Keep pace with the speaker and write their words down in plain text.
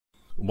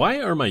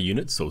Why are my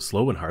units so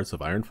slow in Hearts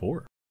of Iron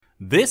 4?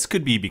 This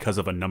could be because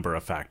of a number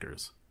of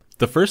factors.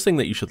 The first thing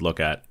that you should look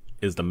at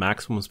is the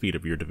maximum speed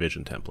of your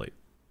division template.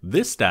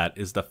 This stat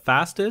is the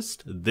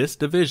fastest this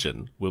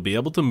division will be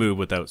able to move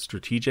without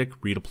strategic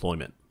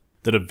redeployment.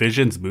 The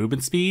division's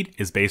movement speed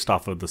is based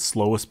off of the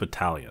slowest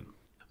battalion.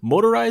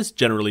 Motorized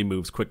generally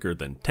moves quicker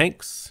than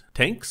tanks,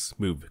 tanks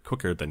move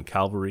quicker than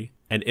cavalry,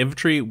 and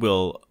infantry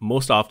will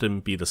most often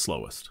be the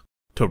slowest.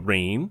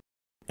 Terrain,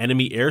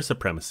 enemy air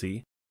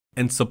supremacy,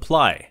 and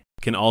supply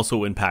can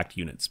also impact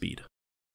unit speed.